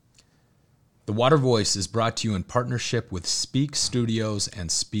The Water Voice is brought to you in partnership with Speak Studios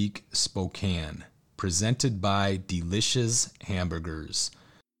and Speak Spokane, presented by Delicious Hamburgers.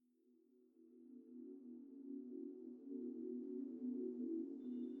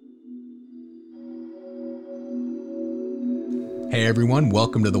 Hey everyone,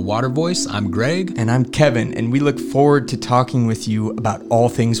 welcome to The Water Voice. I'm Greg. And I'm Kevin, and we look forward to talking with you about all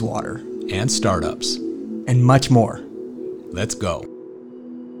things water. And startups. And much more. Let's go.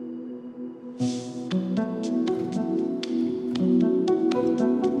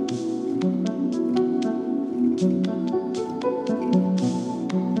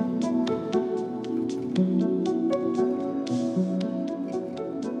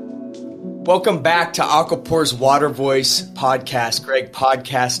 Welcome back to Aquapore's Water Voice podcast, Greg,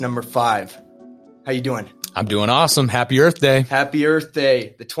 podcast number 5. How you doing? I'm doing awesome. Happy Earth Day. Happy Earth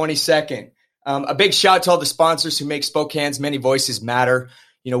Day, the 22nd. A big shout out to all the sponsors who make Spokane's Many Voices Matter.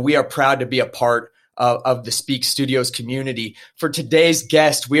 You know, we are proud to be a part of the Speak Studios community. For today's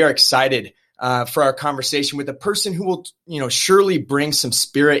guest, we are excited for our conversation with a person who will, surely bring some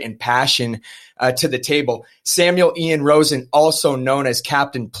spirit and passion to the table. Samuel Ian Rosen, also known as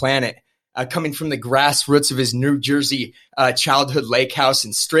Captain Planet. Coming from the grassroots of his New Jersey childhood lake house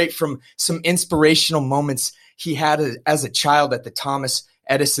and straight from some inspirational moments he had as a child at the Thomas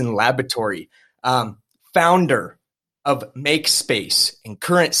Edison Laboratory. Founder of MakeSpace and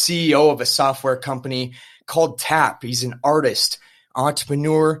current CEO of a software company called Tap. He's an artist,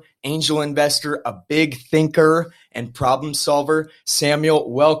 entrepreneur, angel investor, a big thinker, and problem solver.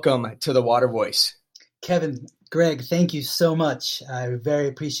 Samuel, welcome to the Water Voice. Kevin, Greg, thank you so much. I'm very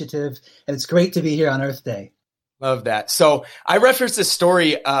appreciative, and it's great to be here on Earth Day. Love that. So I referenced a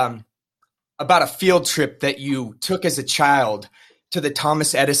story about a field trip that you took as a child to the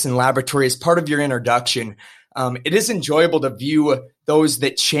Thomas Edison Laboratory as part of your introduction. It is enjoyable to view those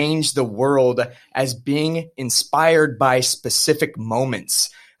that change the world as being inspired by specific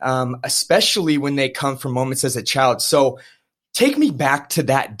moments, especially when they come from moments as a child. So take me back to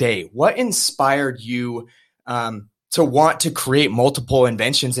that day. What inspired you to want to create multiple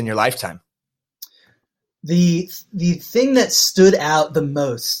inventions in your lifetime? The thing that stood out the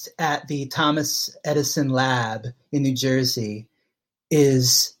most at the Thomas Edison Lab in New Jersey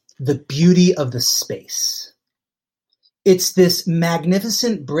is the beauty of the space. It's this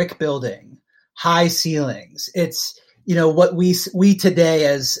magnificent brick building, high ceilings. It's, what we today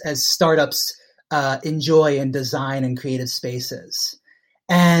as startups enjoy in design and creative spaces.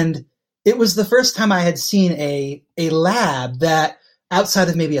 And it was the first time I had seen a lab that, outside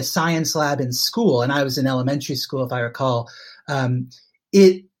of maybe a science lab in school, and I was in elementary school, if I recall,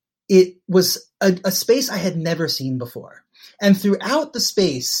 it was a space I had never seen before. And throughout the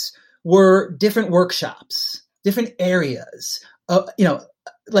space were different workshops, different areas.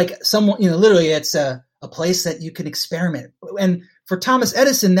 Like someone, literally, it's a place that you can experiment. And for Thomas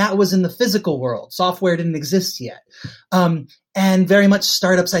Edison, that was in the physical world. Software didn't exist yet. And very much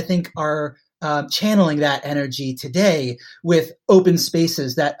startups, I think, are channeling that energy today with open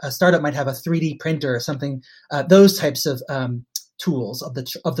spaces that a startup might have a 3D printer or something, those types of tools of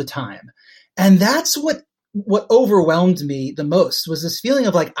the time. And that's what overwhelmed me the most was this feeling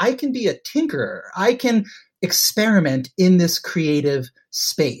of like, I can be a tinkerer. I can experiment in this creative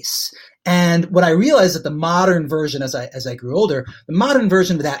space. And what I realized that the modern version, as I grew older, the modern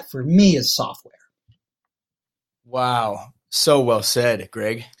version of that for me is software. Wow. So well said,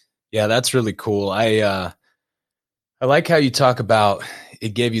 Greg. Yeah, that's really cool. I like how you talk about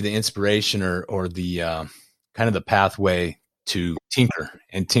it gave you the inspiration or the kind of the pathway to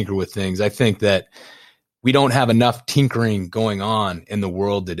tinker with things. I think that we don't have enough tinkering going on in the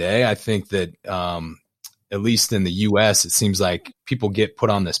world today. I think that at least in the US, it seems like people get put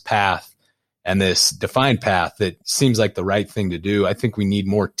on this path and this defined path that seems like the right thing to do. I think we need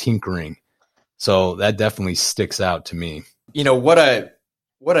more tinkering. So that definitely sticks out to me. What a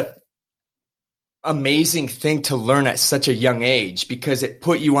amazing thing to learn at such a young age, because it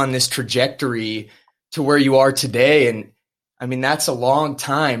put you on this trajectory to where you are today. And I mean, that's a long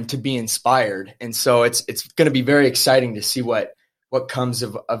time to be inspired. And so it's going to be very exciting to see what comes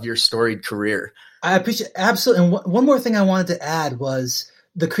of your storied career. I appreciate absolutely. And one more thing I wanted to add was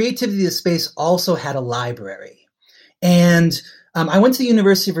the creativity of the space also had a library. And I went to the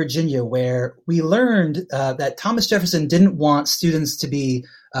University of Virginia, where we learned that Thomas Jefferson didn't want students to be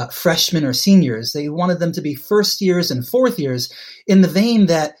freshmen or seniors. They wanted them to be first years and fourth years, in the vein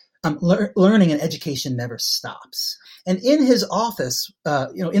that learning and education never stops. And in his office,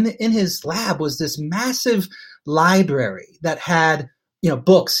 in his lab was this massive library that had,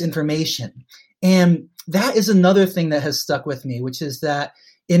 books, information. And that is another thing that has stuck with me, which is that,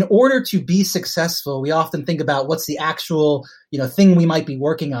 in order to be successful, we often think about what's the actual, thing we might be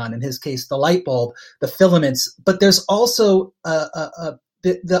working on. In his case, the light bulb, the filaments. But there's also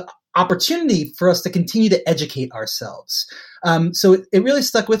the opportunity for us to continue to educate ourselves. So it really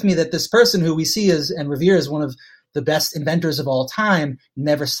stuck with me that this person who we see as and revere as one of the best inventors of all time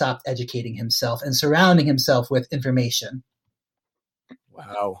never stopped educating himself and surrounding himself with information.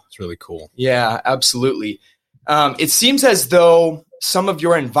 Wow. It's really cool. Yeah, absolutely. It seems as though some of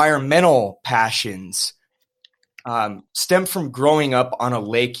your environmental passions stem from growing up on a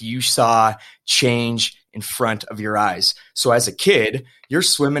lake you saw change in front of your eyes. So as a kid, you're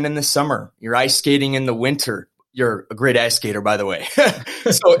swimming in the summer, you're ice skating in the winter. You're a great ice skater, by the way.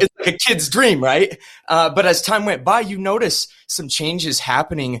 So it's like a kid's dream, right? But as time went by, you notice some changes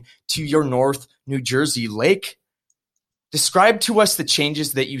happening to your North New Jersey lake. Describe to us the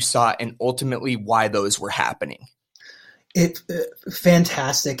changes that you saw and ultimately why those were happening.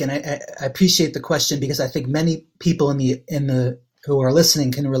 Fantastic, and I appreciate the question because I think many people in the who are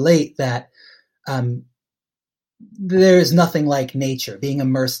listening can relate that there is nothing like nature, being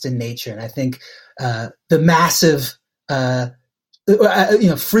immersed in nature, and I think the massive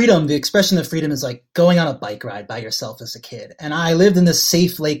freedom, the expression of freedom is like going on a bike ride by yourself as a kid. And I lived in this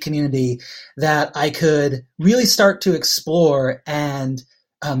safe lake community that I could really start to explore and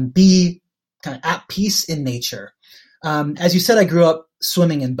be kind of at peace in nature. As you said, I grew up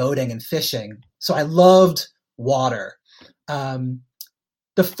swimming and boating and fishing, so I loved water.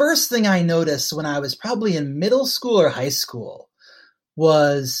 The first thing I noticed when I was probably in middle school or high school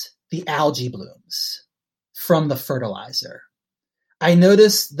was the algae blooms from the fertilizer. I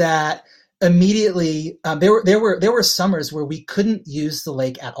noticed that immediately. There were summers where we couldn't use the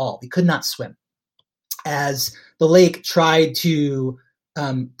lake at all. We could not swim, as the lake tried to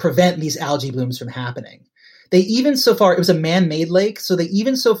prevent these algae blooms from happening. They even so far, it was a man-made lake, so they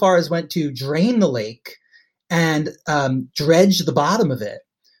even so far as went to drain the lake and dredge the bottom of it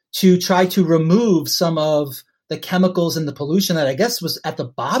to try to remove some of the chemicals and the pollution that I guess was at the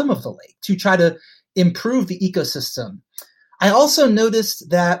bottom of the lake to try to improve the ecosystem. I also noticed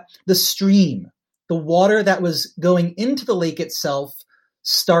that the stream, the water that was going into the lake itself,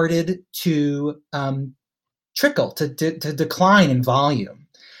 started to trickle, to decline in volume.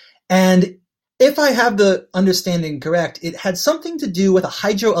 And if I have the understanding correct, it had something to do with a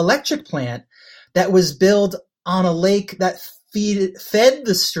hydroelectric plant that was built on a lake that fed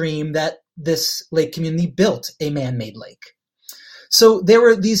the stream that this lake community built, a man-made lake. So there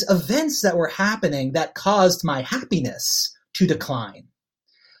were these events that were happening that caused my happiness to decline.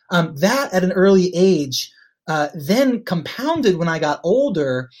 That at an early age then compounded when I got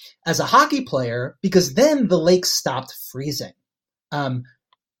older as a hockey player, because then the lake stopped freezing.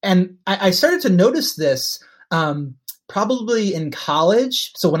 And I started to notice this probably in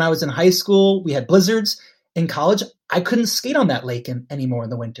college. So when I was in high school, we had blizzards. In college, I couldn't skate on that lake anymore in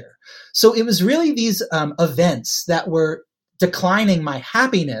the winter. So it was really these events that were declining my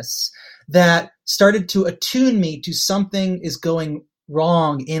happiness that started to attune me to something is going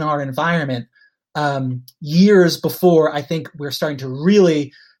wrong in our environment years before I think we're starting to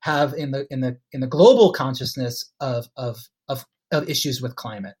really have in the global consciousness of issues with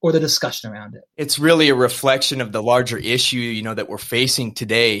climate or the discussion around it. It's really a reflection of the larger issue, that we're facing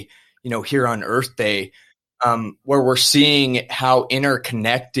today, here on Earth Day, where we're seeing how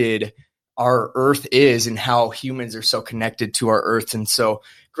interconnected our Earth is and how humans are so connected to our Earth. And so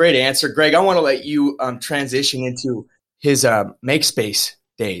great answer, Greg. I want to let you transition into his MakeSpace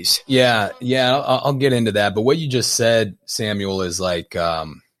days. Yeah. I'll get into that. But what you just said, Samuel, is like,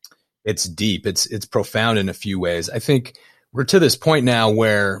 it's deep. It's profound in a few ways. I think we're to this point now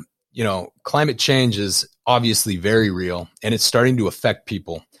where, climate change is obviously very real and it's starting to affect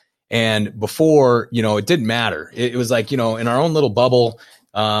people. And before, it didn't matter. It was like, in our own little bubble,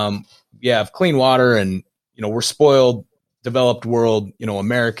 we have clean water and, we're spoiled, developed world,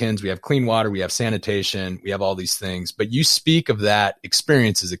 Americans, we have clean water, we have sanitation, we have all these things. But you speak of that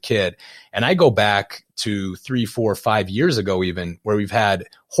experience as a kid. And I go back to 3, 4, 5 years ago, even where we've had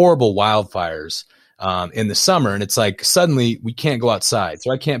horrible wildfires in the summer. And it's like, suddenly we can't go outside.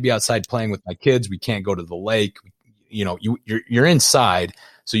 So I can't be outside playing with my kids. We can't go to the lake. You're inside.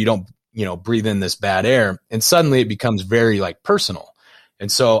 So you don't, breathe in this bad air. And suddenly it becomes very personal.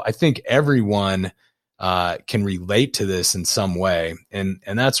 And so I think everyone can relate to this in some way. And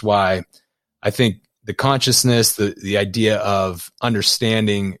that's why I think the consciousness, the idea of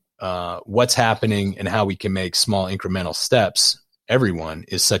understanding what's happening and how we can make small incremental steps, everyone,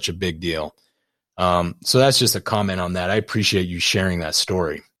 is such a big deal. So that's just a comment on that. I appreciate you sharing that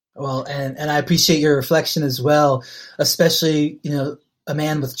story. Well, and I appreciate your reflection as well, especially, a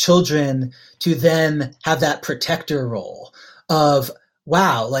man with children to then have that protector role of,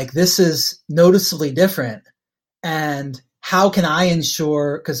 wow, like this is noticeably different. And how can I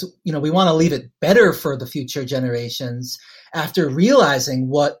ensure, because, we want to leave it better for the future generations after realizing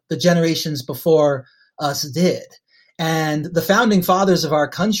what the generations before us did. And the founding fathers of our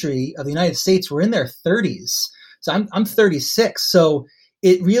country, of the United States, were in their 30s. So I'm 36. So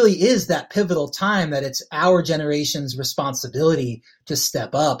it really is that pivotal time that it's our generation's responsibility to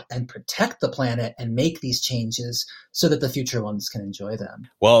step up and protect the planet and make these changes so that the future ones can enjoy them.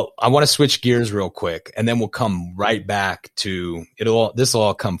 Well, I want to switch gears real quick, and then we'll come right back to it. This will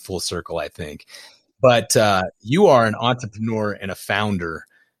all come full circle, I think. But you are an entrepreneur and a founder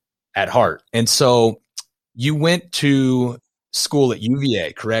at heart. And so you went to school at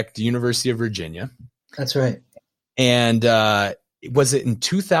UVA, correct? The University of Virginia. That's right. And was it in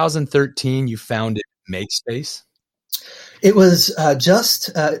 2013 you founded MakeSpace? It was just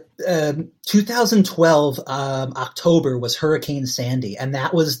 2012, October was Hurricane Sandy. And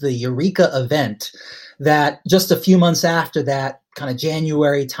that was the Eureka event that just a few months after that, kind of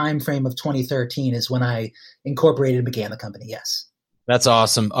January timeframe of 2013 is when I incorporated and began the company. Yes. That's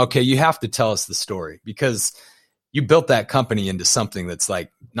awesome. Okay. You have to tell us the story because you built that company into something that's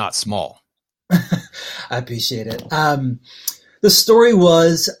like not small. I appreciate it. The story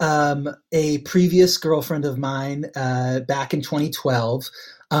was a previous girlfriend of mine back in 2012.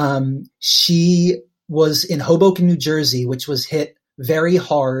 She was in Hoboken, New Jersey, which was hit very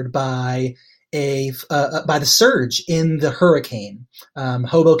hard by the surge in the hurricane.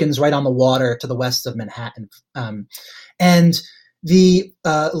 Hoboken's right on the water to the west of Manhattan, and there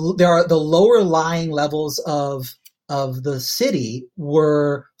are the lower lying levels of the city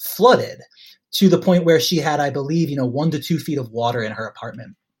were flooded to the point where she had, I believe, 1 to 2 feet of water in her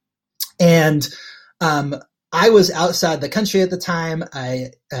apartment. And I was outside the country at the time.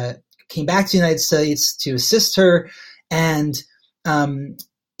 I came back to the United States to assist her. And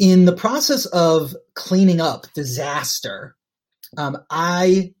in the process of cleaning up disaster,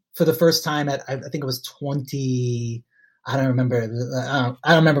 I, for the first time at, I think it was 20, I don't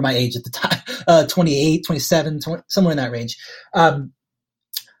remember my age at the time, 28, 27, 20, somewhere in that range.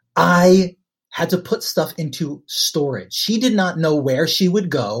 I had to put stuff into storage. She did not know where she would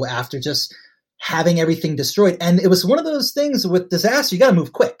go after just having everything destroyed. And it was one of those things with disaster, you got to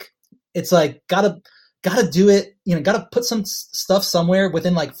move quick. It's like, gotta do it, gotta put some stuff somewhere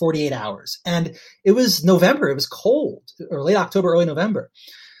within like 48 hours. And it was November, it was cold, or late October, early November.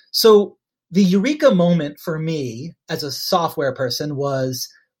 So the eureka moment for me as a software person was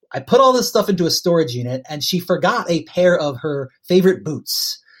I put all this stuff into a storage unit and she forgot a pair of her favorite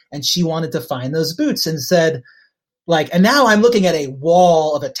boots. And she wanted to find those boots and said, and now I'm looking at a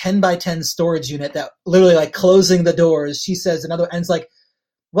wall of a 10 by 10 storage unit that literally closing the doors. She says another, and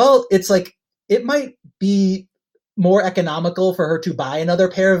it's it might be more economical for her to buy another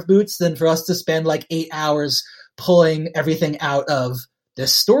pair of boots than for us to spend 8 hours pulling everything out of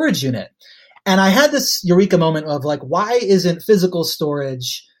this storage unit. And I had this eureka moment of why isn't physical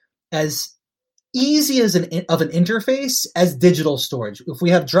storage as easy as an interface as digital storage? If we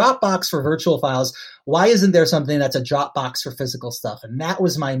have Dropbox for virtual files, why isn't there something that's a Dropbox for physical stuff? And that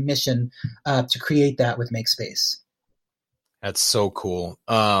was my mission to create that with MakeSpace. That's so cool.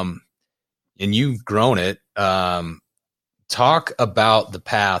 And you've grown it. Talk about the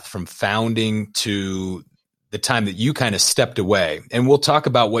path from founding to the time that you kind of stepped away. And we'll talk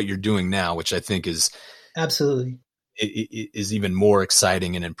about what you're doing now, which I think is absolutely is even more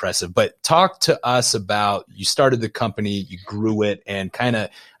exciting and impressive. But talk to us about, you started the company, you grew it, and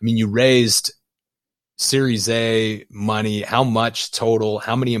you raised Series A money. How much total?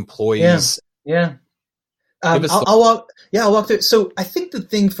 How many employees? Yeah. I'll walk through it. So I think the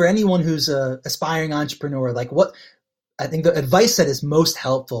thing for anyone who's a aspiring entrepreneur, what I think the advice that is most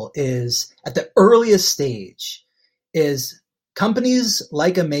helpful is at the earliest stage is companies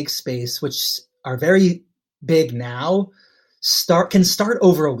like a MakeSpace, which are very big now, can start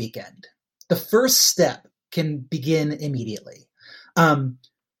over a weekend. The first step can begin immediately. For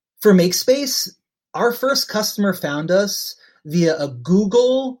MakeSpace, our first customer found us via a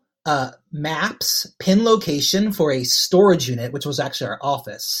Google Maps pin location for a storage unit, which was actually our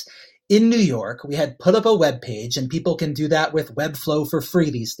office in New York. We had put up a web page, and people can do that with Webflow for free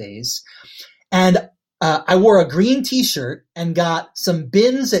these days. And I wore a green t-shirt and got some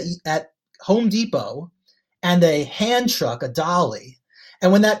bins at Home Depot and a hand truck, a dolly.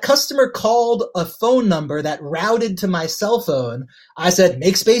 And when that customer called a phone number that routed to my cell phone, I said,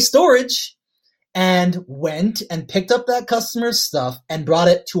 MakeSpace Storage, and went and picked up that customer's stuff and brought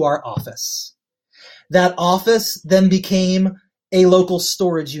it to our office. That office then became a local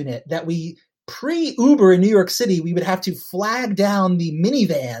storage unit that we pre-Uber in New York City, we would have to flag down the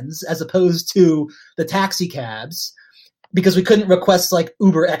minivans as opposed to the taxi cabs because we couldn't request like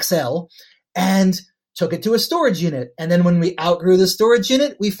Uber XL, and took it to a storage unit. And then when we outgrew the storage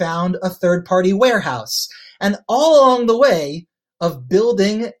unit, we found a third-party warehouse. And all along the way of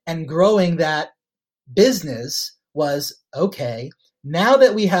building and growing that business was, okay, now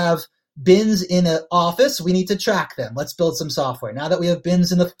that we have bins in an office, we need to track them. Let's build some software. Now that we have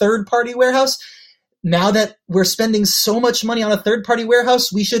bins in a third-party warehouse, now that we're spending so much money on a third-party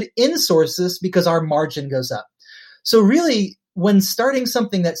warehouse, we should insource this because our margin goes up. So really, when starting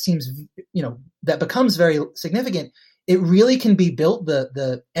something that seems, that becomes very significant, it really can be built.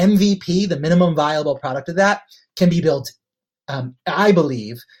 The MVP, the minimum viable product of that, can be built, I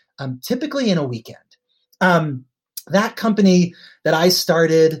believe, typically in a weekend. That company that I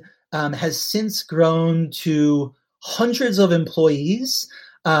started has since grown to hundreds of employees.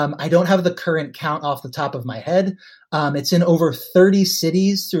 I don't have the current count off the top of my head. It's in over 30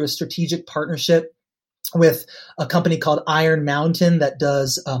 cities through a strategic partnership with a company called Iron Mountain that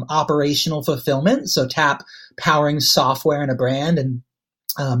does operational fulfillment. So TAP powering software and a brand, and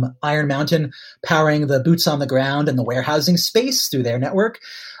Iron Mountain powering the boots on the ground and the warehousing space through their network.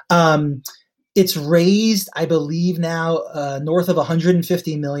 It's raised, I believe now, north of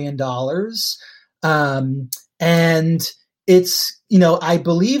 $150 million. And it's, I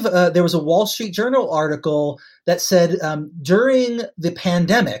believe there was a Wall Street Journal article that said during the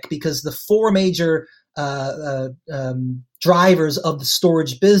pandemic, because the four major drivers of the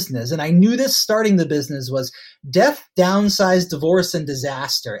storage business, and I knew this starting the business, was death, downsize, divorce, and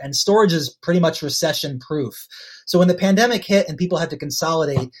disaster. And storage is pretty much recession proof. So when the pandemic hit and people had to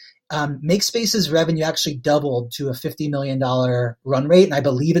consolidate, MakeSpace's revenue actually doubled to a $50 million run rate. And I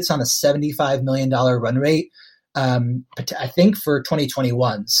believe it's on a $75 million run rate, I think, for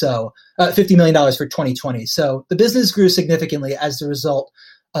 2021. So $50 million for 2020. So the business grew significantly as a result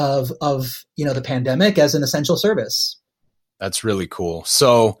of the pandemic as an essential service. That's really cool.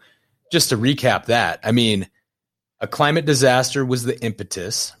 So just to recap that, I mean, a climate disaster was the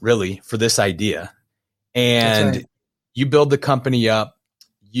impetus really for this idea. And right. You build the company up,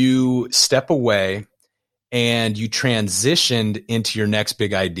 you step away, and you transitioned into your next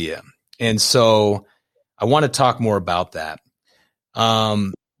big idea. And so I want to talk more about that.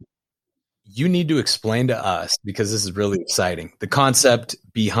 You need to explain to us, because this is really exciting, the concept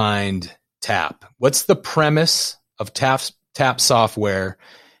behind TAP. What's the premise of TAP software,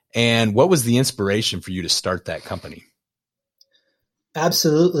 and what was the inspiration for you to start that company?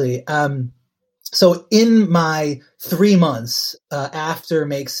 Absolutely. So in my 3 months after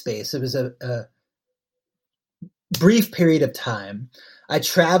MakeSpace, it was a brief period of time. I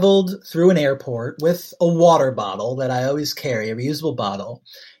traveled through an airport with a water bottle that I always carry, a reusable bottle,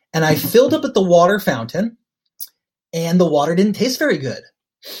 and I filled up at the water fountain, and the water didn't taste very good.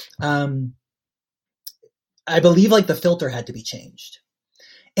 I believe the filter had to be changed.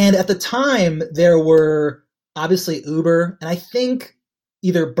 And at the time, there were obviously Uber, and I think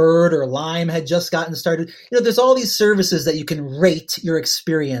either Bird or Lime had just gotten started. There's all these services that you can rate your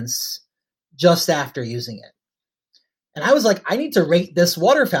experience just after using it. And I was like, I need to rate this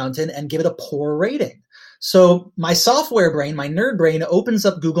water fountain and give it a poor rating. So my software brain, my nerd brain, opens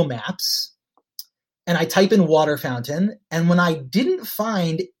up Google Maps, and I type in water fountain. And when I didn't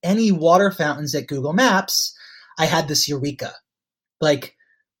find any water fountains at Google Maps, I had this eureka.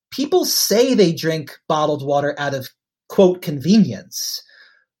 People say they drink bottled water out of, quote, convenience,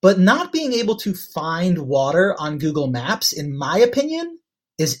 but not being able to find water on Google Maps, in my opinion,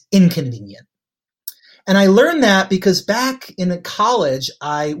 is inconvenient. And I learned that because back in college,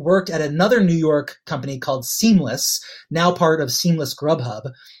 I worked at another New York company called Seamless, now part of Seamless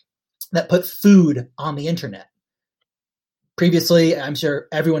Grubhub, that put food on the internet. Previously, I'm sure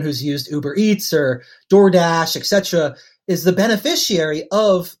everyone who's used Uber Eats or DoorDash, etc., is the beneficiary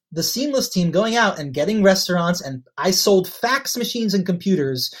of the Seamless team going out and getting restaurants. And I sold fax machines and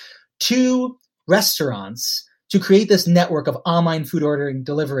computers to restaurants to create this network of online food ordering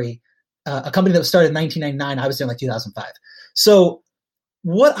delivery, a company that was started in 1999. I was there in 2005. So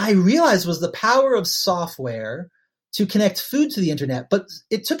what I realized was the power of software to connect food to the internet, but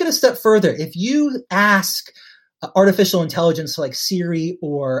it took it a step further. If you ask artificial intelligence like Siri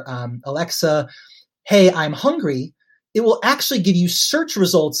or Alexa, hey, I'm hungry, it will actually give you search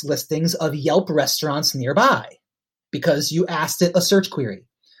results listings of Yelp restaurants nearby because you asked it a search query.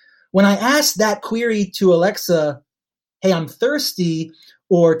 When I asked that query to Alexa, hey, I'm thirsty,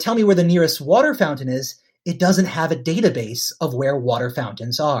 or tell me where the nearest water fountain is, it doesn't have a database of where water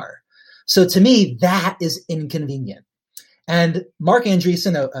fountains are. So to me, that is inconvenient. And Mark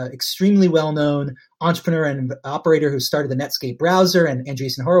Andreessen, an extremely well-known entrepreneur and operator who started the Netscape browser, and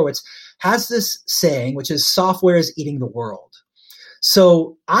Andreessen Horowitz, has this saying, which is software is eating the world.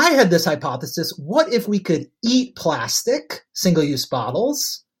 So I had this hypothesis, what if we could eat plastic, single-use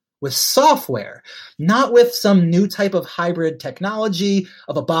bottles, with software, not with some new type of hybrid technology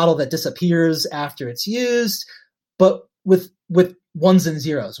of a bottle that disappears after it's used, but with ones and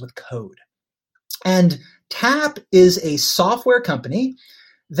zeros, with code. And TAP is a software company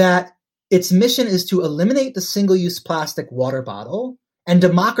that its mission is to eliminate the single-use plastic water bottle and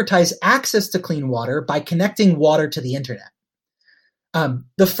democratize access to clean water by connecting water to the internet.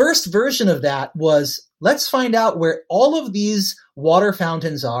 The first version of that was, let's find out where all of these water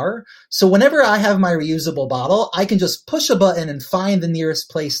fountains are. So whenever I have my reusable bottle, I can just push a button and find the nearest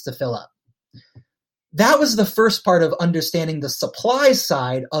place to fill up. That was the first part of understanding the supply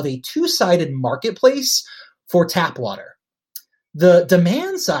side of a two-sided marketplace for tap water. The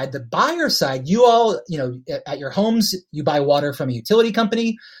demand side, the buyer side, you all, at your homes, you buy water from a utility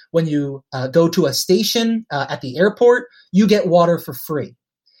company. When you go to a station at the airport, you get water for free.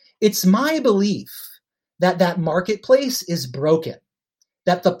 It's my belief that that marketplace is broken,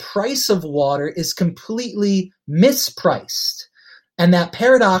 that the price of water is completely mispriced. And that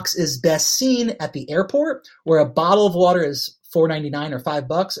paradox is best seen at the airport, where a bottle of water is $4.99 or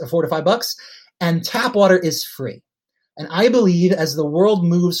 $5 or $4 to $5, and tap water is free. And I believe as the world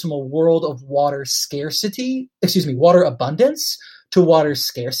moves from a world of water abundance to water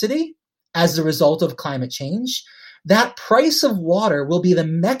scarcity as a result of climate change, that price of water will be the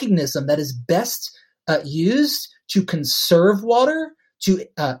mechanism that is best used to conserve water, to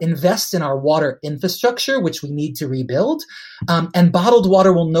invest in our water infrastructure, which we need to rebuild. And bottled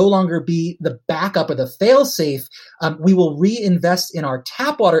water will no longer be the backup or the fail-safe. We will reinvest in our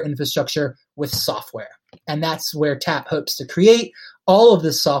tap water infrastructure with software. And that's where TAP hopes to create all of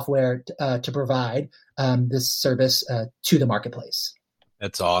this software to provide this service to the marketplace.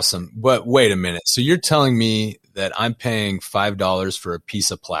 That's awesome. But wait a minute. So you're telling me that I'm paying $5 for a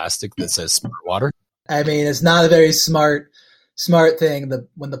piece of plastic that says smart water? I mean, it's not a very smart thing.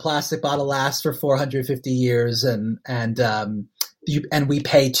 When the plastic bottle lasts for 450 years and we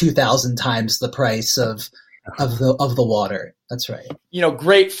pay 2,000 times the price of the water. That's right.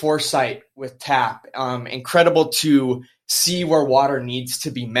 Great foresight with TAP. Incredible to see where water needs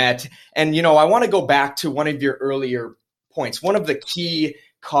to be met. And, I want to go back to one of your earlier points. One of the key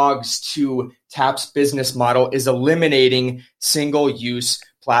cogs to TAP's business model is eliminating single-use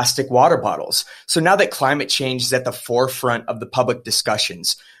plastic water bottles. So now that climate change is at the forefront of the public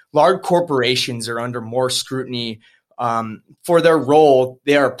discussions, large corporations are under more scrutiny for their role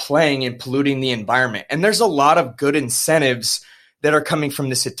they are playing in polluting the environment. And there's a lot of good incentives that are coming from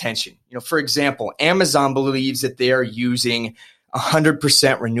this attention. For example, Amazon believes that they are using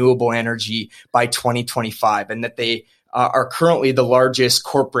 100% renewable energy by 2025 and that they are currently the largest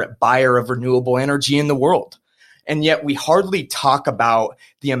corporate buyer of renewable energy in the world. And yet we hardly talk about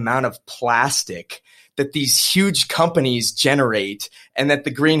the amount of plastic that these huge companies generate and that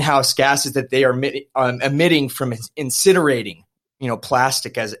the greenhouse gases that they are emitting from incinerating,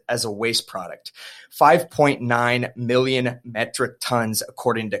 plastic as a waste product. 5.9 million metric tons,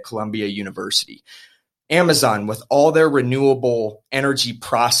 according to Columbia University. Amazon, with all their renewable energy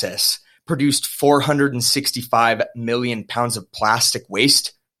process, produced 465 million pounds of plastic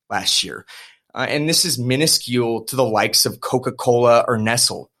waste last year. And this is minuscule to the likes of Coca-Cola or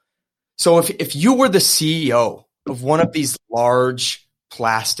Nestle. So if you were the CEO of one of these large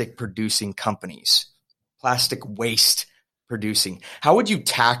plastic producing companies, plastic waste producing, how would you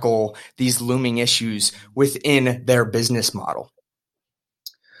tackle these looming issues within their business model?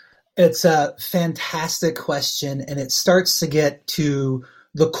 It's a fantastic question, and it starts to get to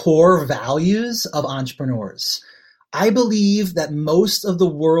the core values of entrepreneurs. I believe that most of the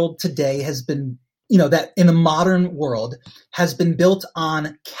world today has been, that in the modern world has been built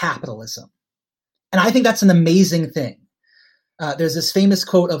on capitalism. And I think that's an amazing thing. There's this famous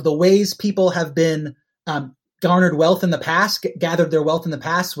quote of the ways people have been garnered wealth in the past, gathered their wealth in the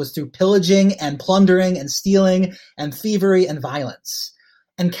past was through pillaging and plundering and stealing and thievery and violence.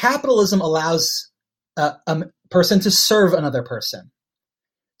 And capitalism allows a person to serve another person.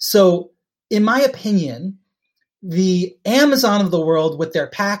 So in my opinion, the Amazon of the world with their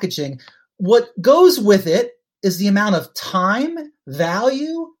packaging, what goes with it is the amount of time,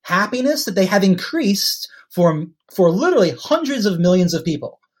 value, happiness that they have increased for literally hundreds of millions of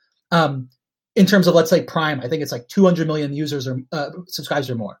people. In terms of, let's say, Prime, I think it's like 200 million users or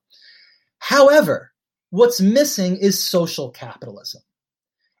subscribers or more. However, what's missing is social capitalism.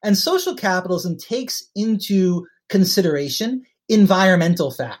 And social capitalism takes into consideration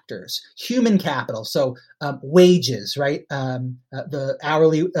environmental factors, human capital, so wages, right? The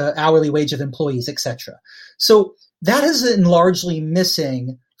hourly wage of employees, etc. So that has been largely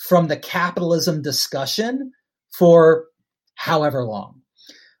missing from the capitalism discussion for however long.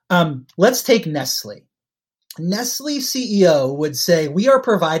 Let's take Nestle. Nestle CEO would say, we are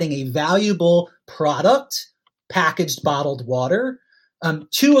providing a valuable product, packaged bottled water,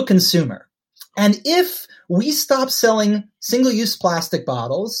 to a consumer. And if we stop selling single-use plastic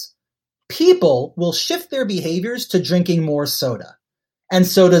bottles, people will shift their behaviors to drinking more soda. And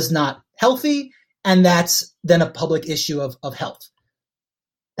soda's not healthy, and that's then a public issue of health.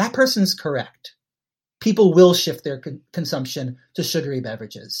 That person's correct. People will shift their consumption to sugary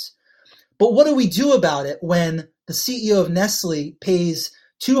beverages. But what do we do about it when the CEO of Nestle pays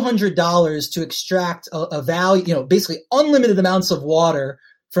 $200 to extract a value, basically unlimited amounts of water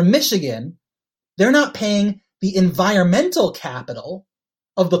from Michigan? They're not paying the environmental capital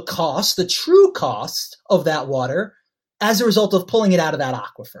of the cost, the true cost of that water as a result of pulling it out of that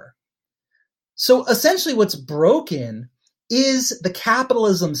aquifer. So essentially what's broken is the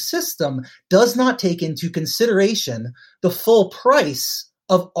capitalism system does not take into consideration the full price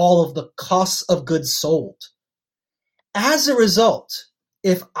of all of the costs of goods sold. As a result,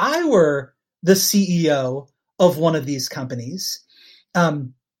 if I were the CEO of one of these companies,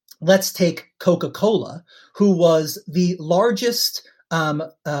 let's take Coca-Cola, who was the largest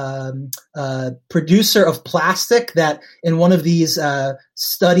producer of plastic that in one of these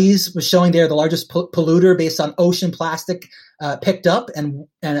studies was showing they're the largest polluter based on ocean plastic picked up and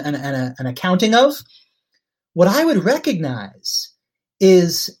an accounting of. What I would recognize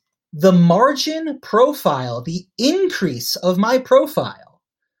is the margin profile, the increase of my profile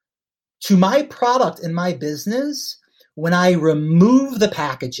to my product and my business when I remove the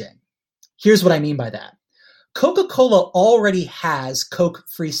packaging. Here's what I mean by that. Coca-Cola already has Coke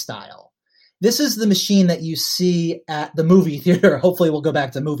Freestyle. This is the machine that you see at the movie theater. Hopefully we'll go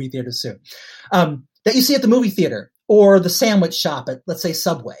back to movie theater soon. That you see at the movie theater or the sandwich shop at, let's say,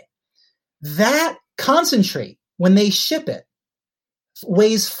 Subway. That concentrate, when they ship it,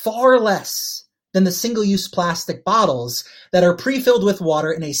 weighs far less than the single-use plastic bottles that are pre-filled with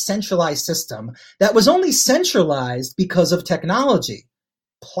water in a centralized system that was only centralized because of technology.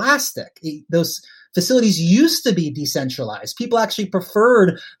 Plastic, those facilities used to be decentralized. People actually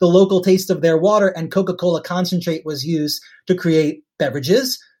preferred the local taste of their water, and Coca-Cola concentrate was used to create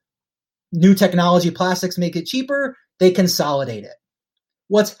beverages. New technology, plastics make it cheaper. They consolidate it.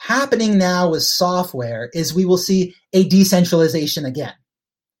 What's happening now with software is we will see a decentralization again.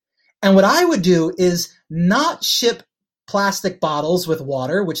 And what I would do is not ship plastic bottles with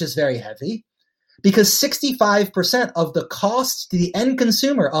water, which is very heavy, because 65% of the cost to the end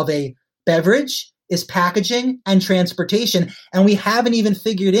consumer of a beverage is packaging and transportation, and we haven't even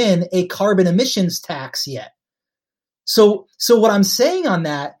figured in a carbon emissions tax yet. So what I'm saying on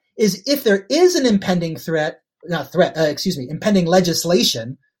that is if there is an impending impending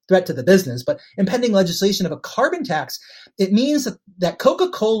legislation, threat to the business, but impending legislation of a carbon tax, it means that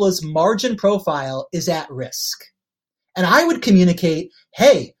Coca-Cola's margin profile is at risk. And I would communicate,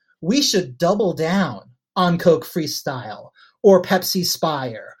 hey, we should double down on Coke Freestyle or Pepsi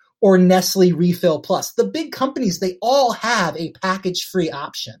Spire or Nestle Refill Plus. The big companies, they all have a package-free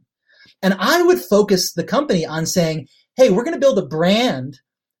option. And I would focus the company on saying, hey, we're going to build a brand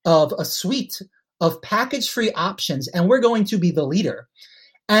of a suite of package-free options, and we're going to be the leader.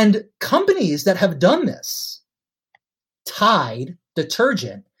 And companies that have done this, Tide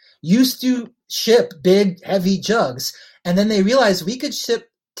detergent, used to ship big, heavy jugs, and then they realized we could ship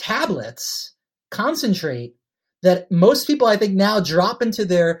tablets, concentrate, that most people, I think, now drop into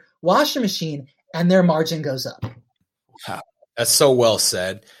their washing machine, and their margin goes up. Wow, that's so well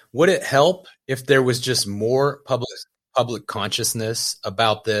said. Would it help if there was just more public consciousness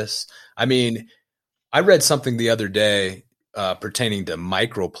about this? I mean, I read something the other day pertaining to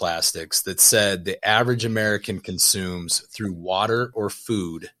microplastics that said the average American consumes through water or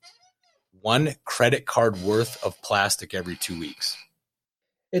food 1 credit card worth of plastic every 2 weeks.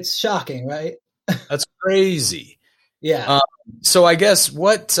 It's shocking, right? That's crazy. Yeah. So I guess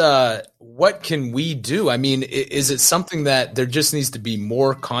what can we do? I mean, is it something that there just needs to be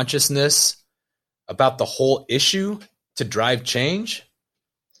more consciousness about the whole issue to drive change?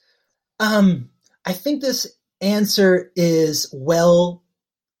 I think this answer is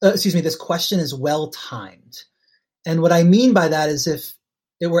this question is well timed. And what I mean by that is if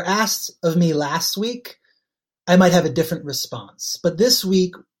it were asked of me last week, I might have a different response. But this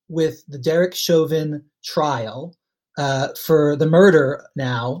week with the Derek Chauvin trial for the murder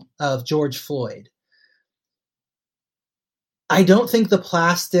now of George Floyd, I don't think the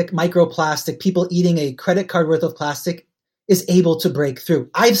plastic, microplastic, people eating a credit card worth of plastic is able to break through.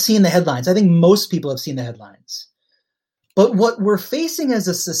 I've seen the headlines. I think most people have seen the headlines. But what we're facing as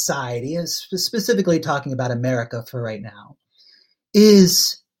a society, and specifically talking about America for right now,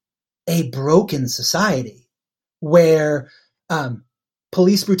 is a broken society where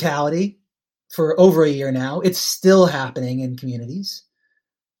police brutality for over a year now, it's still happening in communities.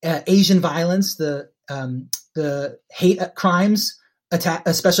 Asian violence, the hate crimes,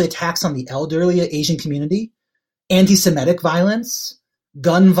 especially attacks on the elderly Asian community, anti-Semitic violence,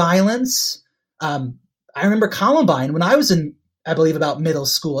 gun violence. I remember Columbine when I was in, I believe, about middle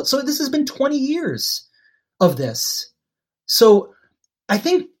school. So this has been 20 years of this. So I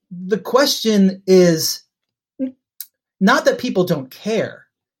think the question is not that people don't care.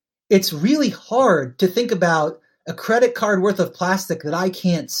 It's really hard to think about a credit card worth of plastic that I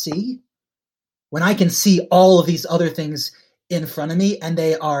can't see when I can see all of these other things in front of me, and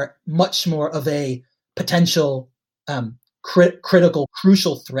they are much more of a potential critical,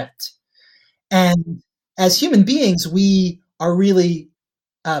 crucial threat. And as human beings, we are really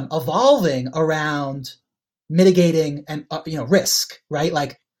evolving around mitigating and risk, right?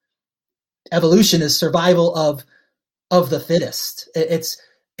 Like evolution is survival of the fittest. It's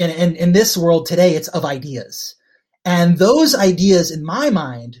in this world today, it's of ideas, and those ideas, in my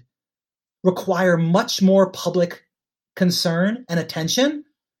mind, require much more public concern and attention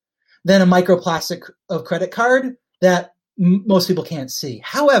than a microplastic of credit card that most people can't see.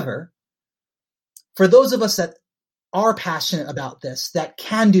 However, for those of us that are passionate about this, that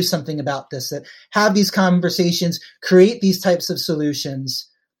can do something about this, that have these conversations, create these types of solutions,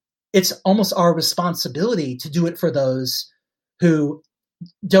 it's almost our responsibility to do it for those who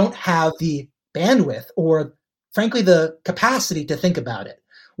don't have the bandwidth or, frankly, the capacity to think about it.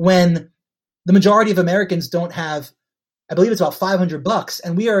 When the majority of Americans don't have, I believe it's about $500,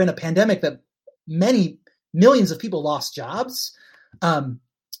 and we are in a pandemic that many millions of people lost jobs.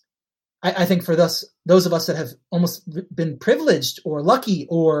 I think for those of us that have almost been privileged or lucky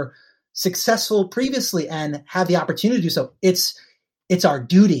or successful previously and have the opportunity to do so, it's our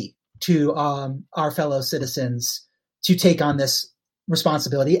duty to our fellow citizens to take on this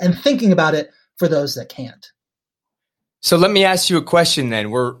responsibility and thinking about it for those that can't. So let me ask you a question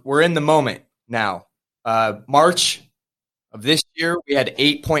then. We're in the moment now. March of this year, we had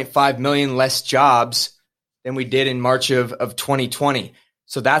 8.5 million less jobs than we did in March of 2020.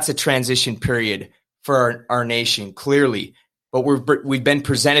 So that's a transition period for our nation, clearly. But we've been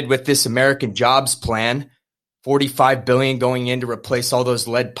presented with this American Jobs Plan, $45 billion going in to replace all those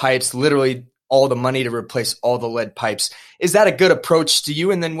lead pipes, literally all the money to replace all the lead pipes. Is that a good approach to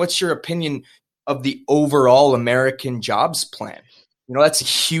you? And then what's your opinion of the overall American Jobs Plan? That's a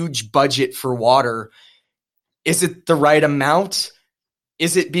huge budget for water. Is it the right amount?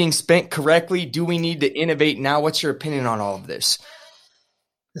 Is it being spent correctly? Do we need to innovate now? What's your opinion on all of this?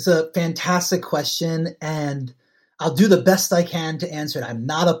 It's a fantastic question, and I'll do the best I can to answer it. I'm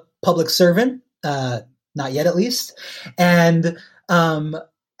not a public servant, not yet at least. And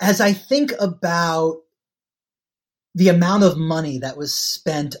as I think about the amount of money that was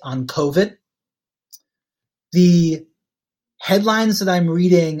spent on COVID, the headlines that I'm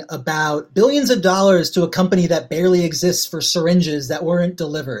reading about billions of dollars to a company that barely exists for syringes that weren't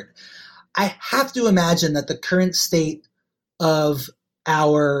delivered, I have to imagine that the current state of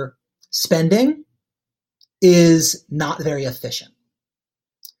our spending is not very efficient.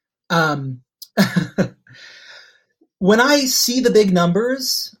 When I see the big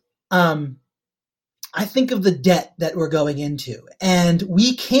numbers, I think of the debt that we're going into, and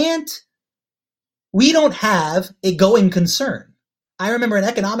we don't have a going concern. I remember an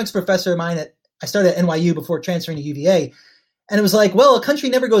economics professor of mine I started at NYU before transferring to UVA, and it was like, well, a country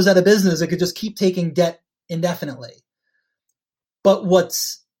never goes out of business. It could just keep taking debt indefinitely. But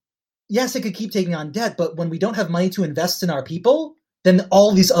yes, it could keep taking on debt, but when we don't have money to invest in our people, then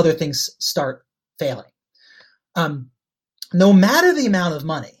all these other things start failing. No matter the amount of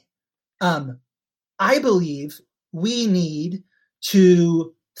money, I believe we need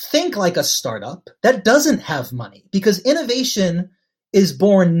to think like a startup that doesn't have money, because innovation is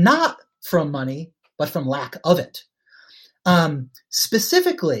born not from money, but from lack of it.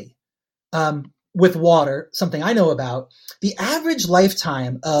 Specifically, with water, something I know about, the average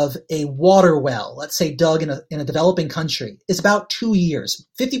lifetime of a water well, let's say dug in a developing country, is about 2 years.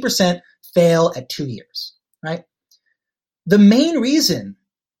 50% fail at 2 years, right? The main reason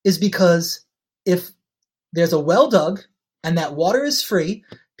is because if there's a well dug and that water is free,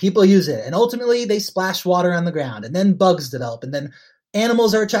 people use it. And ultimately they splash water on the ground, and then bugs develop, and then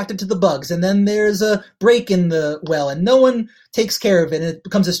animals are attracted to the bugs, and then there's a break in the well, and no one takes care of it, and it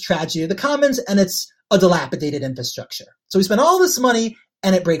becomes this tragedy of the commons, and it's a dilapidated infrastructure. So we spend all this money,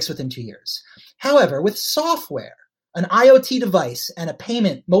 and it breaks within 2 years. However, with software, an IoT device, and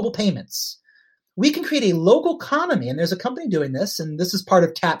mobile payments, we can create a local economy, and there's a company doing this, and this is part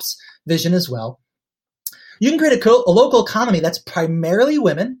of TAP's vision as well. You can create a local economy that's primarily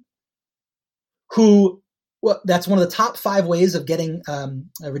women that's one of the top 5 ways of getting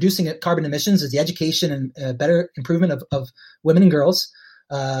reducing carbon emissions is the education and better improvement of women and girls.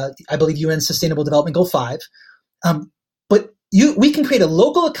 I believe UN Sustainable Development Goal 5. But we can create a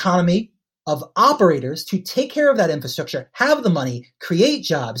local economy of operators to take care of that infrastructure, have the money, create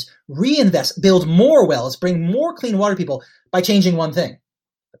jobs, reinvest, build more wells, bring more clean water people by changing one thing,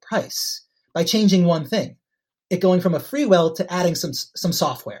 the price, by changing one thing, it going from a free well to adding some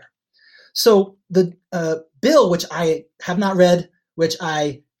software. So the bill, which I have not read, which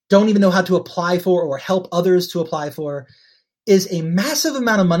I don't even know how to apply for or help others to apply for, is a massive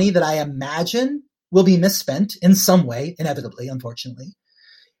amount of money that I imagine will be misspent in some way, inevitably, unfortunately.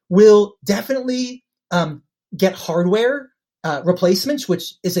 Will definitely get hardware replacements,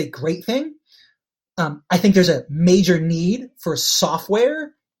 which is a great thing. I think there's a major need for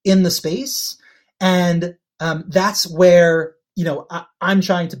software in the space, and that's where I'm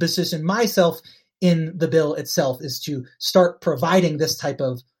trying to position myself in the bill itself, is to start providing this type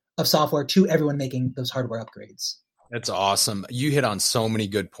of software to everyone making those hardware upgrades. That's awesome. You hit on so many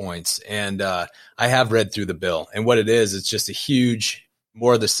good points, and I have read through the bill, and what it is, it's just a huge,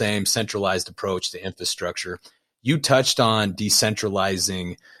 more of the same centralized approach to infrastructure. You touched on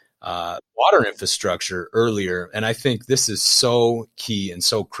decentralizing water infrastructure earlier, and I think this is so key and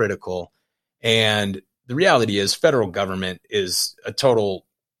so critical. And the reality is federal government is a total,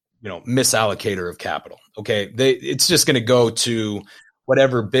 misallocator of capital. Okay. It's just going to go to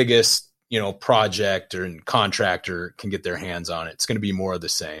whatever biggest, project or contractor can get their hands on it. It's going to be more of the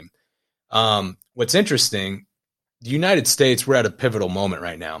same. What's interesting, the United States, we're at a pivotal moment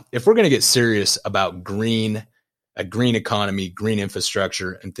right now. If we're going to get serious about a green economy, green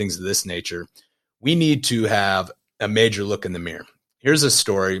infrastructure, and things of this nature, we need to have a major look in the mirror. Here's a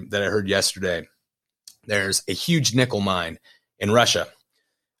story that I heard yesterday. There's a huge nickel mine in Russia.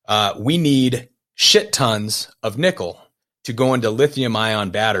 We need shit tons of nickel to go into lithium ion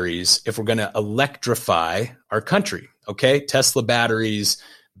batteries if we're going to electrify our country. Okay. Tesla batteries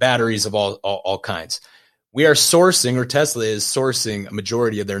of all kinds. We are sourcing, or Tesla is sourcing, a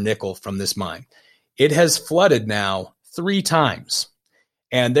majority of their nickel from this mine. It has flooded now 3 times,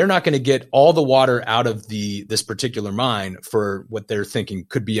 and they're not going to get all the water out of this particular mine for what they're thinking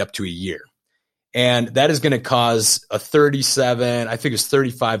could be up to a year. And that is going to cause a 35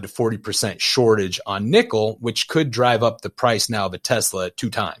 to 40% shortage on nickel, which could drive up the price now of a Tesla 2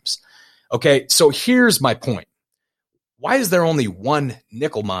 times. Okay, so here's my point. Why is there only one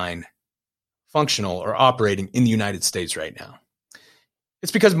nickel mine functional or operating in the United States right now?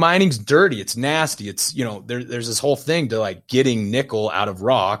 It's because mining's dirty. It's nasty. It's, there's this whole thing to like getting nickel out of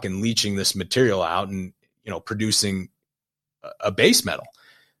rock and leaching this material out and, producing a base metal.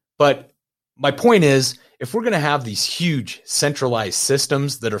 But my point is, if we're going to have these huge centralized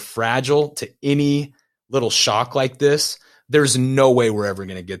systems that are fragile to any little shock like this, there's no way we're ever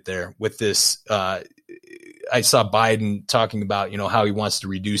going to get there with this. I saw Biden talking about, how he wants to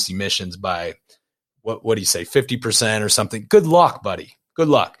reduce emissions by what do you say, 50% or something. Good luck, buddy. Good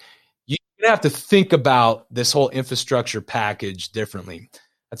luck. You're going to have to think about this whole infrastructure package differently.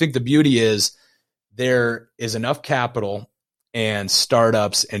 I think the beauty is there is enough capital and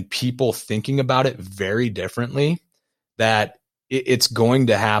startups and people thinking about it very differently that it's going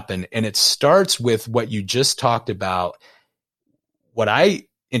to happen. And it starts with what you just talked about. What I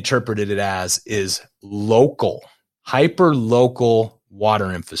interpreted it as is local, hyper local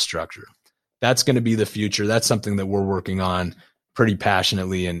water infrastructure. That's going to be the future. That's something that we're working on pretty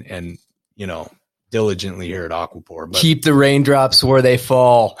passionately and diligently here at Aquapore. But keep the raindrops where they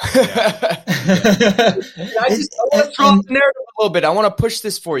fall. Yeah. I want to throw off the narrative a little bit. I want to push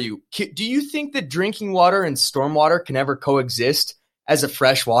this for you. Do you think that drinking water and stormwater can ever coexist as a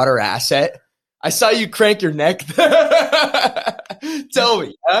freshwater asset? I saw you crank your neck. Tell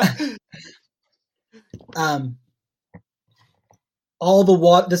me. Huh? All the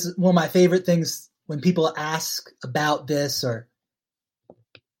water. This is one of my favorite things when people ask about this, or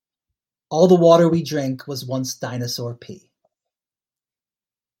all the water we drink was once dinosaur pee.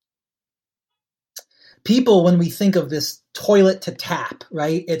 People, when we think of this toilet to tap,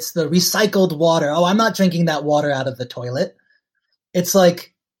 right? It's the recycled water. Oh, I'm not drinking that water out of the toilet. It's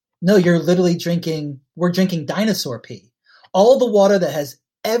like, no, you're literally we're drinking dinosaur pee. All the water that has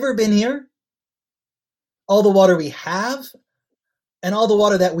ever been here, all the water we have, and all the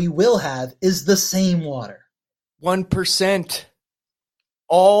water that we will have is the same water. 1%.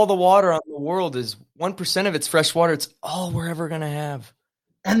 All the water on the world is 1% of it's fresh water. It's all we're ever going to have.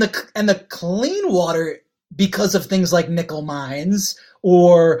 And the clean water, because of things like nickel mines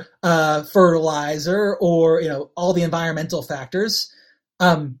or fertilizer or all the environmental factors,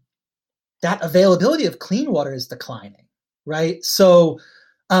 that availability of clean water is declining, right? So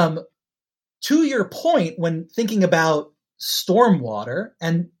to your point, when thinking about stormwater,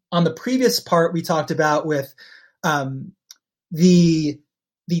 and on the previous part we talked about with the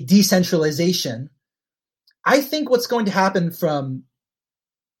decentralization, I think what's going to happen from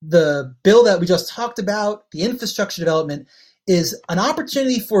the bill that we just talked about, the infrastructure development, is an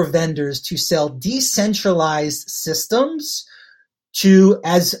opportunity for vendors to sell decentralized systems to,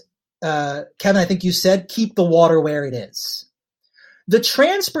 as Kevin, I think you said, keep the water where it is. The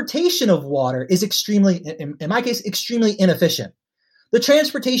transportation of water is extremely, in my case, extremely inefficient. The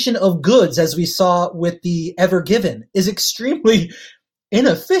transportation of goods, as we saw with the Ever Given, is extremely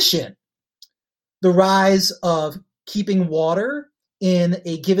inefficient. The rise of keeping water in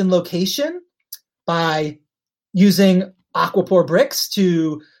a given location by using aquapore bricks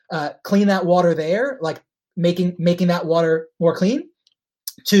to clean that water there, like making that water more clean,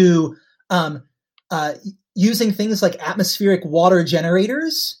 to using things like atmospheric water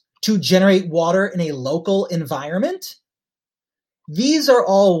generators to generate water in a local environment. These are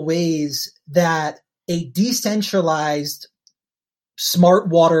all ways that a decentralized smart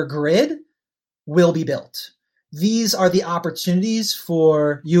water grid will be built. These are the opportunities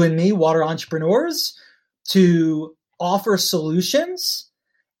for you and me, water entrepreneurs, to offer solutions.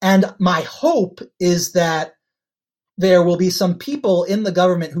 And my hope is that there will be some people in the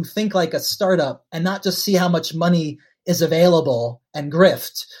government who think like a startup and not just see how much money is available and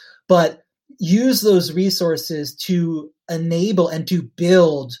grift, but use those resources to enable and to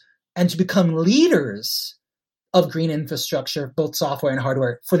build and to become leaders of green infrastructure, both software and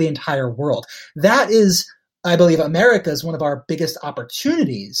hardware, for the entire world. That is, I believe, America's one of our biggest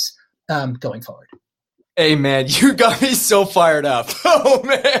opportunities going forward. Hey, man, you got me so fired up. Oh,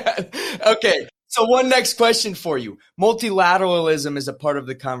 man. Okay. So one next question for you. Multilateralism is a part of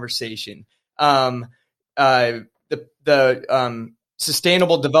the conversation. The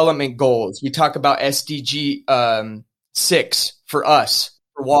Sustainable Development Goals. We talk about SDG 6 for us,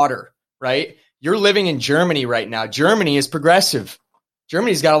 for water, right? You're living in Germany right now. Germany is progressive.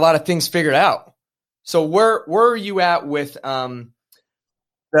 Germany's got a lot of things figured out. So where are you at with the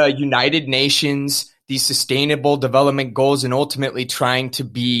United Nations, these Sustainable Development Goals, and ultimately trying to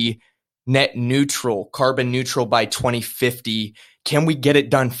be net neutral, carbon neutral by 2050? Can we get it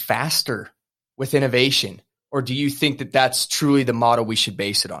done faster with innovation? Or do you think that that's truly the model we should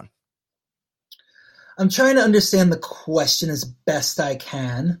base it on? I'm trying to understand the question as best I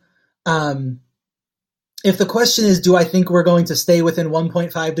can. If the question is, do I think we're going to stay within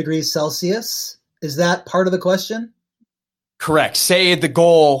 1.5 degrees Celsius? Is that part of the question? Correct. Say the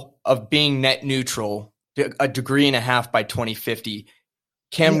goal of being net neutral, 1.5 degrees by 2050.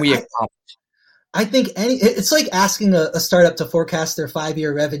 Can we accomplish? I think it's like asking a startup to forecast their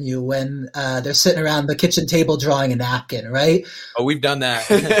 5-year revenue when they're sitting around the kitchen table drawing a napkin, right? Oh, we've done that.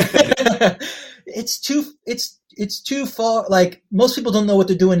 It's too far. Like, most people don't know what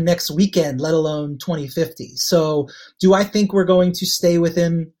they're doing next weekend, let alone 2050. So do I think we're going to stay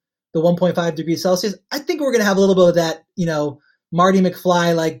within the 1.5 degrees Celsius? I think we're going to have a little bit of that, Marty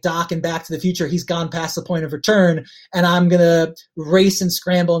McFly, like Doc in Back to the Future. He's gone past the point of return, and I'm going to race and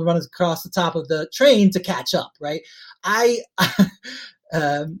scramble and run across the top of the train to catch up, right? I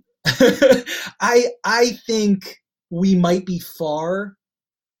think we might be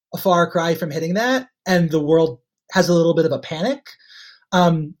a far cry from hitting that, and the world has a little bit of a panic.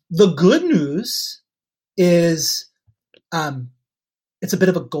 The good news is it's a bit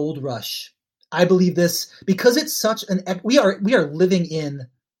of a gold rush. I believe this because it's such we are living in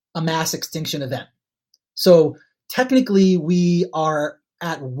a mass extinction event. So technically we are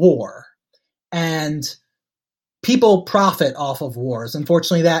at war, and people profit off of wars.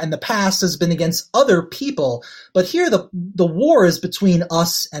 Unfortunately, that in the past has been against other people, but here the war is between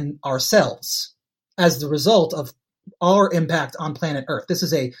us and ourselves as the result of our impact on planet Earth. This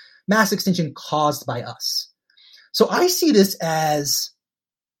is a mass extinction caused by us. So I see this as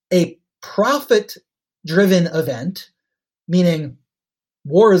a profit-driven event, meaning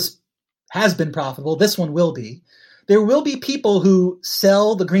wars has been profitable. This one will be. There will be people who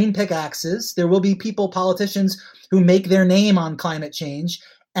sell the green pickaxes. There will be politicians who make their name on climate change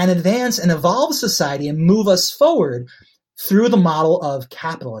and advance and evolve society and move us forward. through the model of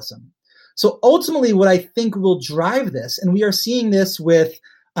capitalism. So ultimately, what I think will drive this, and we are seeing this with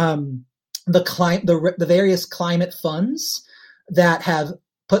the various climate funds that have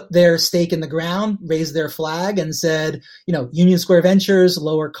put their stake in the ground, raised their flag, and said, Union Square Ventures,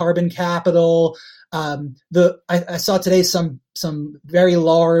 lower carbon capital. I saw today some very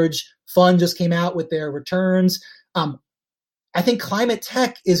large fund just came out with their returns. I think climate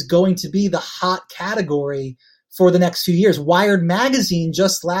tech is going to be the hot category for the next few years. Wired magazine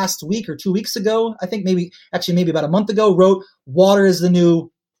just last week or 2 weeks ago, I think maybe about a month ago, wrote water is the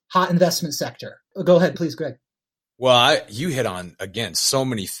new hot investment sector. Go ahead, please, Greg. Well, you hit on, again, so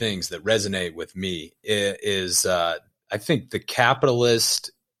many things that resonate with me. I think the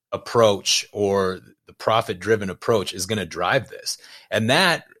capitalist approach or the profit-driven approach is going to drive this. And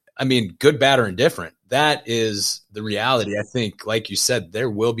that, good, bad, or indifferent, that is the reality. I think, like you said, there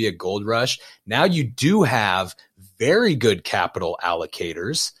will be a gold rush. Now you do have very good capital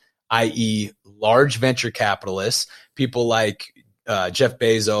allocators, i.e. large venture capitalists, people like Jeff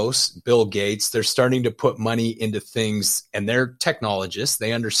Bezos, Bill Gates. They're starting to put money into things, and they're technologists.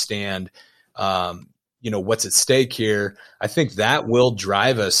 They understand, what's at stake here. I think that will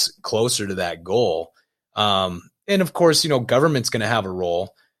drive us closer to that goal. And of course, government's going to have a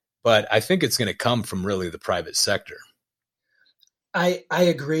role, but I think it's going to come from really the private sector. I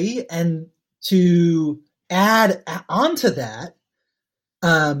agree. And to add on to that,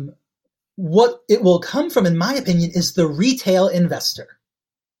 what it will come from, in my opinion, is the retail investor.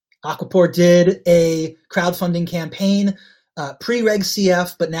 Aquaport did a crowdfunding campaign pre-Reg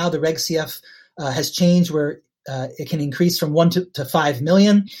CF, but now the Reg CF has changed where it can increase from 1 to 5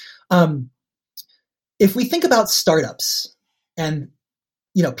 million. If we think about startups and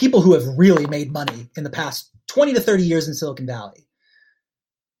people who have really made money in the past 20 to 30 years in Silicon Valley,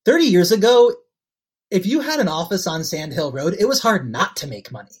 30 years ago, if you had an office on Sand Hill Road, it was hard not to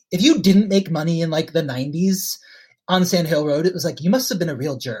make money. If you didn't make money in like the 90s on Sand Hill Road, it was like, you must have been a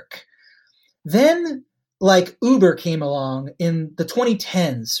real jerk. Then like Uber came along in the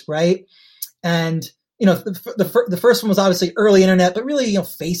 2010s, right? And, the first one was obviously early internet, but really,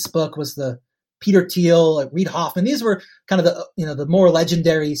 Facebook was the Peter Thiel, Reid Hoffman. These were kind of the more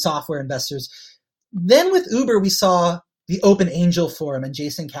legendary software investors. Then with Uber, we saw the Open Angel Forum and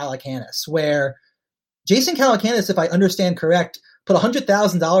Jason Calacanis, where Jason Calacanis, if I understand correct, put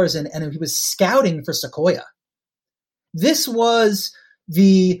 $100,000 in, and he was scouting for Sequoia. This was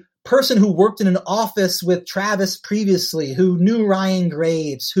the person who worked in an office with Travis previously, who knew Ryan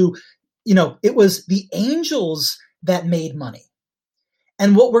Graves, who, it was the angels that made money.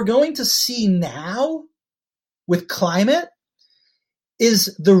 And what we're going to see now with climate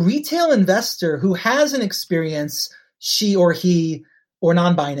is the retail investor who has an experience, she or he or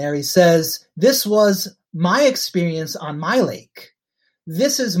non-binary, says, this was my experience on my lake.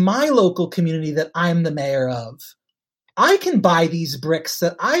 This is my local community that I'm the mayor of. I can buy these bricks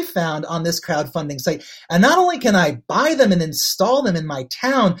that I found on this crowdfunding site. And not only can I buy them and install them in my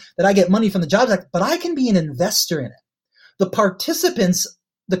town that I get money from the Jobs Act, but I can be an investor in it. The participants,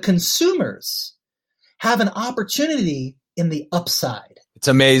 the consumers, have an opportunity in the upside. It's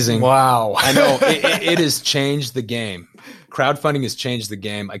amazing. Wow. I know. It has changed the game. Crowdfunding has changed the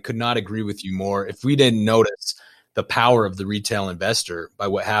game. I could not agree with you more. If we didn't notice the power of the retail investor by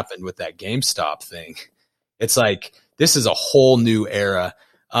what happened with that GameStop thing, it's like, this is a whole new era.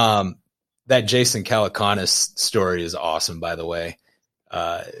 That Jason Calacanis story is awesome, by the way.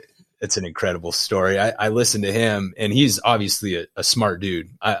 It's an incredible story. I listened to him, and he's obviously a smart dude.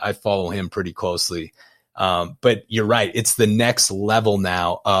 I follow him pretty closely. But you're right. It's the next level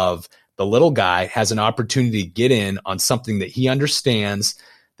now of the little guy has an opportunity to get in on something that he understands,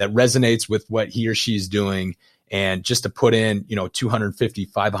 that resonates with what he or she is doing. And just to put in,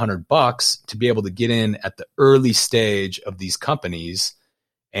 $250, $500 to be able to get in at the early stage of these companies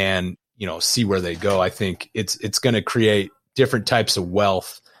and, see where they go. I think it's going to create different types of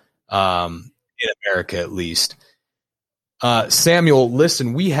wealth in America, at least. Samuel,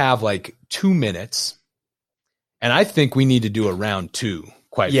 listen, we have like 2 minutes, and I think we need to do a round 2.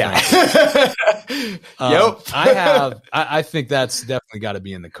 Quite frankly. Yep. I think that's definitely got to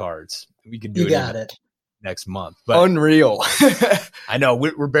be in the cards. We could do it next month. But unreal. I know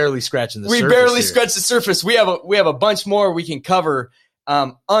we're barely scratching the surface. We barely scratched the surface. We have a bunch more we can cover.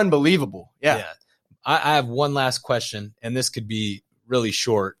 Unbelievable. Yeah. I have one last question, and this could be really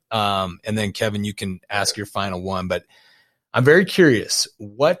short. And then Kevin, you can ask your final one, but I'm very curious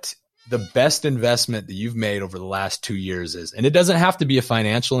what the best investment that you've made over the last 2 years is. And it doesn't have to be a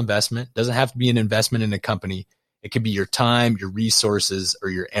financial investment. It doesn't have to be an investment in a company. It could be your time, your resources, or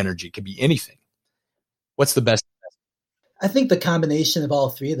your energy. It could be anything. What's the best? I think the combination of all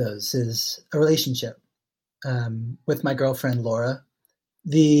three of those is a relationship with my girlfriend, Laura.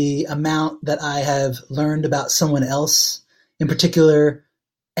 The amount that I have learned about someone else, in particular,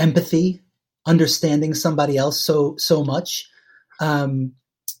 empathy, understanding somebody else so much, that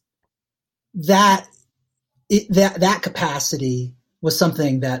capacity was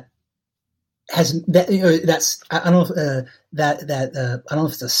something that has that's I don't know if I don't know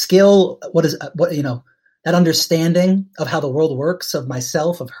if it's a skill. That understanding of how the world works, of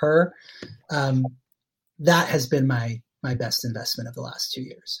myself, of her, that has been my best investment of the last 2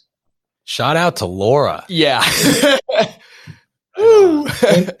 years. Shout out to Laura. Yeah.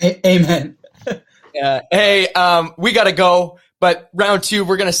 Amen. Yeah. Hey, we got to go, but round 2,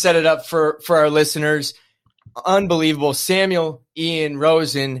 we're going to set it up for our listeners. Unbelievable. Samuel Ian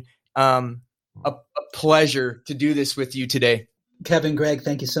Rosen, a pleasure to do this with you today. Kevin, Greg,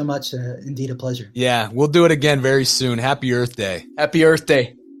 thank you so much. Indeed a pleasure. Yeah, we'll do it again very soon. Happy Earth Day. Happy Earth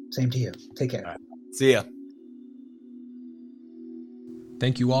Day. Same to you. Take care. All right. See ya.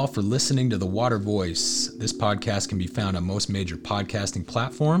 Thank you all for listening to The Water Voice. This podcast can be found on most major podcasting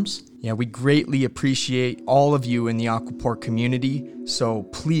platforms. Yeah, we greatly appreciate all of you in the Aquaport community, so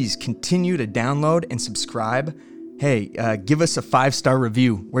please continue to download and subscribe. Hey, give us a 5-star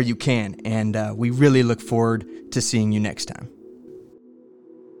review where you can, and we really look forward to seeing you next time.